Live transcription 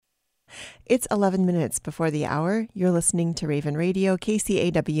It's 11 minutes before the hour. You're listening to Raven Radio,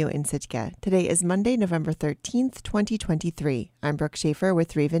 KCAW in Sitka. Today is Monday, November 13th, 2023. I'm Brooke Schaefer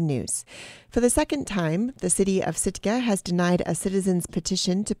with Raven News. For the second time, the city of Sitka has denied a citizen's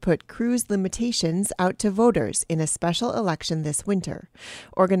petition to put cruise limitations out to voters in a special election this winter.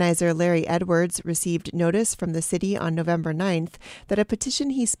 Organizer Larry Edwards received notice from the city on November 9th that a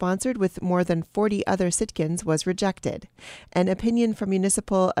petition he sponsored with more than 40 other Sitkans was rejected. An opinion from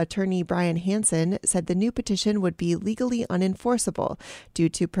municipal attorney Brian Hansen said the new petition would be legally unenforceable due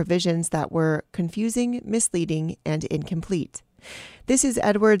to provisions that were confusing, misleading, and incomplete. This is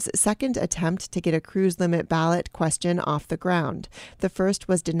Edwards' second attempt to get a cruise limit ballot question off the ground. The first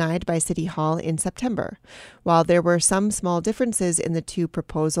was denied by City Hall in September. While there were some small differences in the two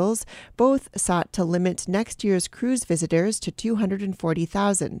proposals, both sought to limit next year's cruise visitors to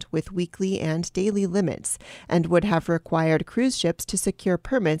 240,000 with weekly and daily limits, and would have required cruise ships to secure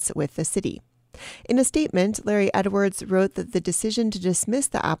permits with the city. In a statement, Larry Edwards wrote that the decision to dismiss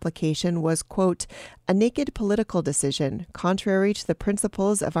the application was, quote, a naked political decision, contrary to the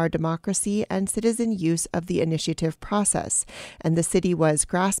principles of our democracy and citizen use of the initiative process, and the city was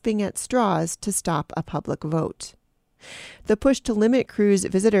grasping at straws to stop a public vote. The push to limit cruise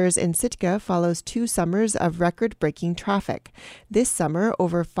visitors in Sitka follows 2 summers of record-breaking traffic. This summer,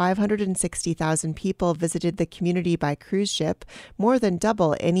 over 560,000 people visited the community by cruise ship, more than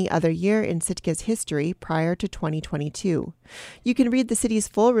double any other year in Sitka's history prior to 2022. You can read the city's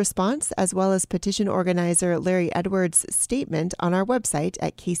full response as well as petition organizer Larry Edwards' statement on our website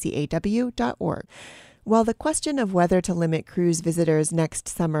at kcaw.org. While the question of whether to limit cruise visitors next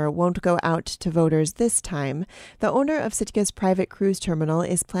summer won't go out to voters this time, the owner of Sitka's private cruise terminal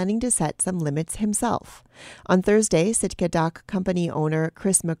is planning to set some limits himself. On Thursday, Sitka Dock Company owner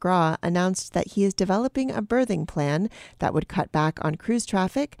Chris McGraw announced that he is developing a berthing plan that would cut back on cruise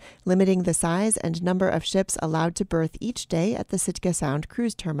traffic, limiting the size and number of ships allowed to berth each day at the Sitka Sound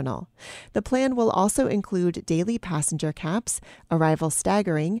Cruise Terminal. The plan will also include daily passenger caps, arrival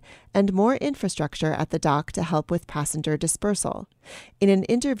staggering, and more infrastructure at the dock to help with passenger dispersal. In an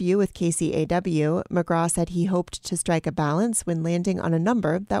interview with KCAW, McGraw said he hoped to strike a balance when landing on a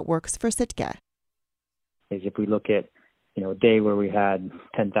number that works for Sitka. If we look at, a day where we had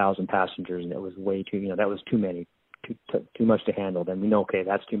 10,000 passengers and it was way too, that was too many, too much to handle, then we know, okay,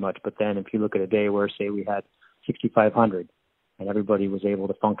 that's too much. But then if you look at a day where, say, we had 6,500 and everybody was able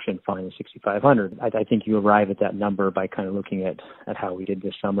to function fine with 6,500, I think you arrive at that number by kind of looking at how we did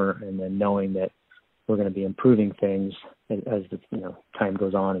this summer and then knowing that we're going to be improving things as the time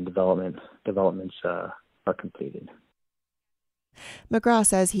goes on and developments are completed. McGraw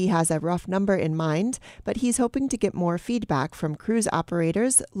says he has a rough number in mind, but he's hoping to get more feedback from cruise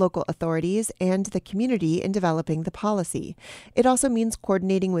operators, local authorities, and the community in developing the policy. It also means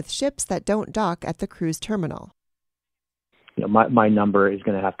coordinating with ships that don't dock at the cruise terminal. My number is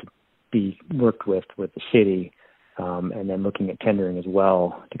going to have to be worked with the city, and then looking at tendering as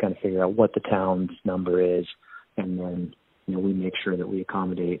well to kind of figure out what the town's number is, and then we make sure that we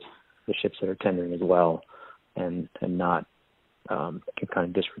accommodate the ships that are tendering as well, and not can kind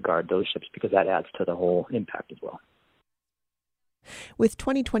of disregard those ships because that adds to the whole impact as well. With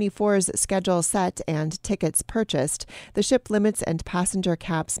 2024's schedule set and tickets purchased, the ship limits and passenger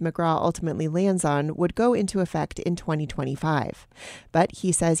caps McGraw ultimately lands on would go into effect in 2025. But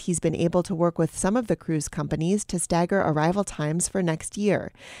he says he's been able to work with some of the cruise companies to stagger arrival times for next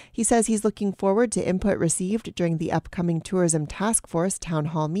year. He says he's looking forward to input received during the upcoming Tourism Task Force town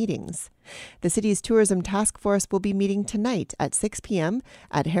hall meetings. The city's Tourism Task Force will be meeting tonight at 6 p.m.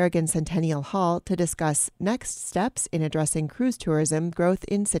 at Harrigan Centennial Hall to discuss next steps in addressing cruise tourism growth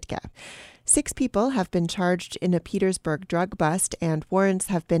in Sitka. 6 people have been charged in a Petersburg drug bust, and warrants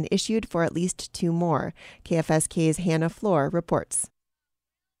have been issued for at least 2 more. KFSK's Hannah Floor reports.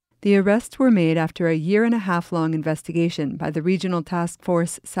 The arrests were made after a 1.5-year-long investigation by the Regional Task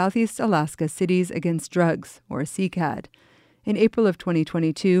Force Southeast Alaska Cities Against Drugs, or CCAD. In April of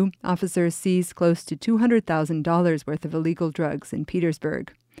 2022, officers seized close to $200,000 worth of illegal drugs in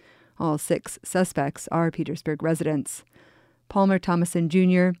Petersburg. All 6 suspects are Petersburg residents. Palmer Thomason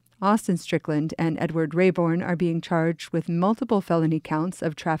Jr., Austin Strickland, and Edward Rayborn are being charged with multiple felony counts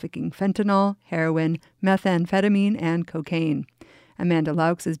of trafficking fentanyl, heroin, methamphetamine, and cocaine. Amanda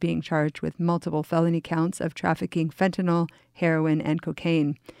Laux is being charged with multiple felony counts of trafficking fentanyl, heroin, and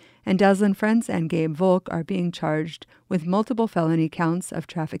cocaine. And Daslin Friends and Gabe Volk are being charged with multiple felony counts of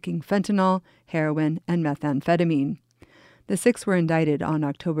trafficking fentanyl, heroin, and methamphetamine. The 6 were indicted on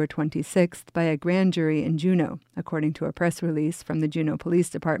October 26th by a grand jury in Juneau, according to a press release from the Juneau Police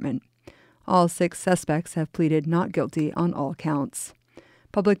Department. All 6 suspects have pleaded not guilty on all counts.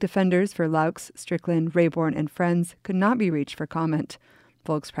 Public defenders for Laux, Strickland, Rayborn, and friends could not be reached for comment.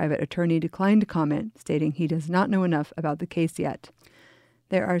 Volk's private attorney declined to comment, stating he does not know enough about the case yet.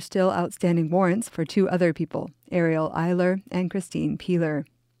 There are still outstanding warrants for 2 other people, Ariel Eiler and Christine Peeler.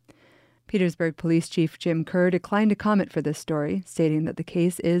 Petersburg Police Chief Jim Kerr declined to comment for this story, stating that the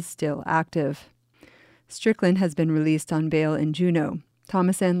case is still active. Strickland has been released on bail in Juneau.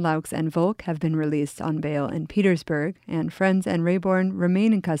 Thomason, Laux, and Volk have been released on bail in Petersburg, and Friends and Rayborn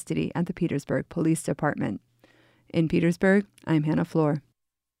remain in custody at the Petersburg Police Department. In Petersburg, I'm Hannah Floor.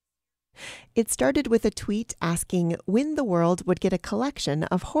 It started with a tweet asking when the world would get a collection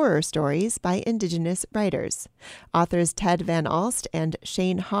of horror stories by Indigenous writers. Authors Ted Van Alst and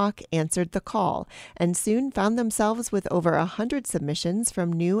Shane Hawk answered the call and soon found themselves with over 100 submissions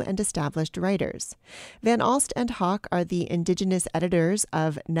from new and established writers. Van Alst and Hawk are the Indigenous editors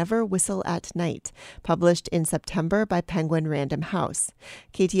of Never Whistle at Night, published in September by Penguin Random House.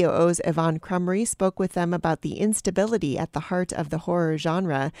 KTOO's Yvonne Crumry spoke with them about the instability at the heart of the horror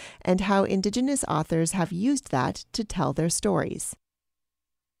genre and how Indigenous authors have used that to tell their stories.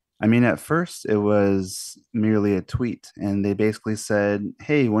 I mean, at first it was merely a tweet, and they basically said,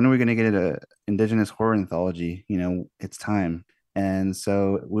 hey, when are we going to get an Indigenous horror anthology? It's time. And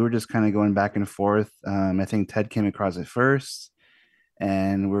so we were just kind of going back and forth. I think Ted came across it first,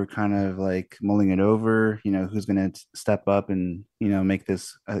 and we're kind of like mulling it over, who's going to step up and, make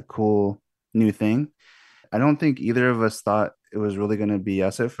this a cool new thing. I don't think either of us thought it was really going to be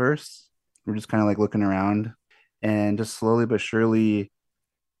us at first. We're just kind of like looking around, and just slowly but surely,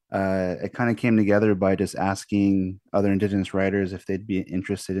 it kind of came together by just asking other Indigenous writers if they'd be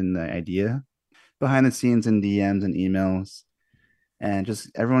interested in the idea behind the scenes in DMs and emails. And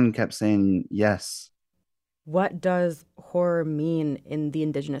just everyone kept saying yes. What does horror mean in the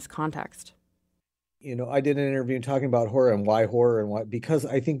Indigenous context? I did an interview talking about horror and why, because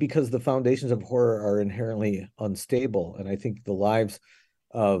the foundations of horror are inherently unstable. And I think the lives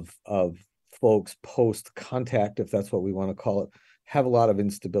of folks post-contact, if that's what we want to call it, have a lot of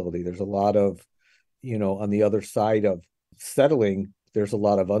instability. There's a lot of, on the other side of settling, there's a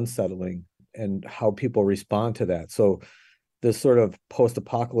lot of unsettling and how people respond to that. So this sort of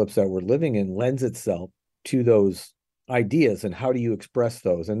post-apocalypse that we're living in lends itself to those ideas, and how do you express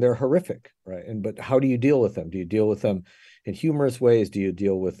those? And they're horrific, right? But how do you deal with them? Do you deal with them in humorous ways? Do you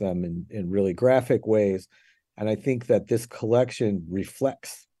deal with them in really graphic ways? And I think that this collection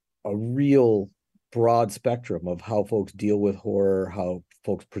reflects a real broad spectrum of how folks deal with horror, how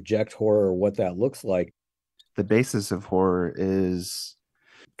folks project horror, what that looks like. The basis of horror is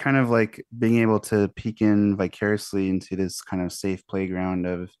kind of like being able to peek in vicariously into this kind of safe playground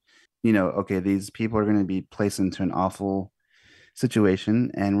of, okay, these people are going to be placed into an awful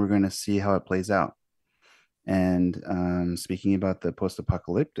situation, and we're going to see how it plays out. And speaking about the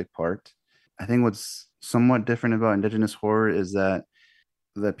post-apocalyptic part, I think what's somewhat different about Indigenous horror is that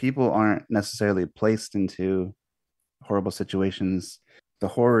the people aren't necessarily placed into horrible situations. The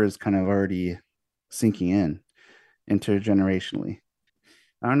horror is kind of already sinking in intergenerationally.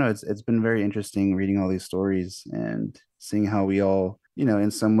 I don't know. It's been very interesting reading all these stories and seeing how we all,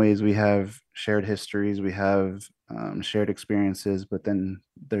 in some ways we have shared histories, we have shared experiences, but then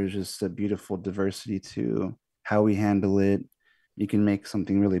there's just a beautiful diversity to how we handle it. You can make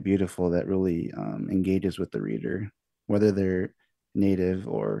something really beautiful that really engages with the reader, whether they're native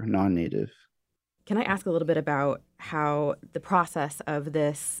or non-native. Can I ask a little bit about how the process of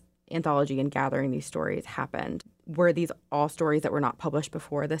this anthology and gathering these stories happened? Were these all stories that were not published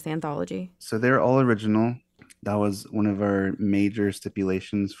before this anthology? So they're all original. That was one of our major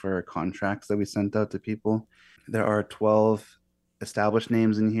stipulations for our contracts that we sent out to people. There are 12 established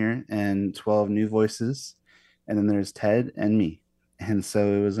names in here and 12 new voices. And then there's Ted and me. And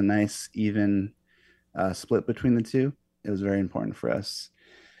so it was a nice, even split between the two. It was very important for us.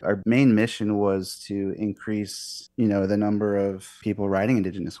 Our main mission was to increase, the number of people writing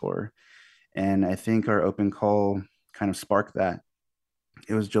Indigenous horror. And I think our open call kind of sparked that.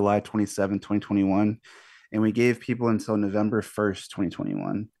 It was July 27, 2021. And we gave people until November 1st,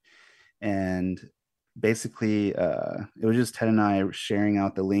 2021. And basically, it was just Ted and I sharing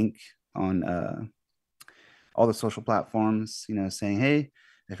out the link on all the social platforms, saying, hey,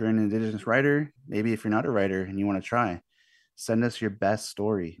 if you're an Indigenous writer, maybe if you're not a writer and you want to try, send us your best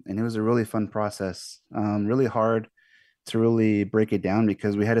story. And it was a really fun process, really hard to really break it down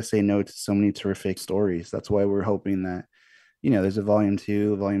because we had to say no to so many terrific stories. That's why we're hoping that, there's a volume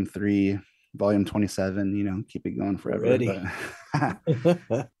 2, volume 3, volume 27, keep it going forever.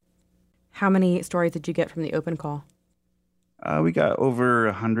 But... How many stories did you get from the open call? We got over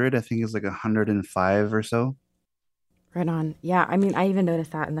 100. I think it's like 105 or so. Right on. Yeah, I mean, I even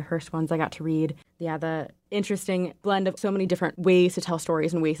noticed that in the Hearst ones I got to read. Yeah, the interesting blend of so many different ways to tell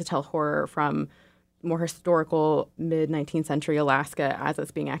stories and ways to tell horror, from more historical mid-19th century Alaska as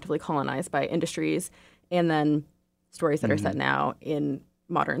it's being actively colonized by industries, and then stories that are set now in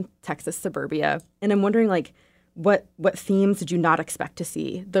modern Texas suburbia. And I'm wondering, like, what themes did you not expect to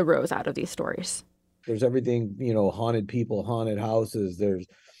see that rose out of these stories? There's everything, haunted people, haunted houses. There's,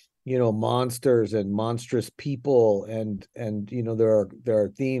 monsters and monstrous people, and there are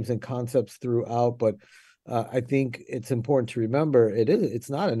themes and concepts throughout. But I think it's important to remember it's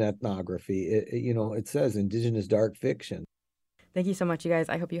not an ethnography. It says indigenous dark fiction. Thank you so much, you guys.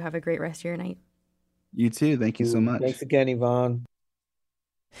 I hope you have a great rest of your night. You too. Thank you so much. Thanks again, Yvonne.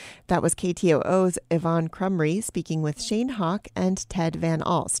 That was KTOO's Yvonne Crumry speaking with Shane Hawk and Ted Van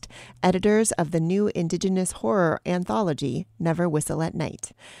Alst, editors of the new Indigenous horror anthology, Never Whistle at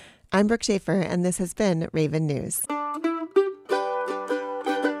Night. I'm Brooke Schaefer, and this has been Raven News.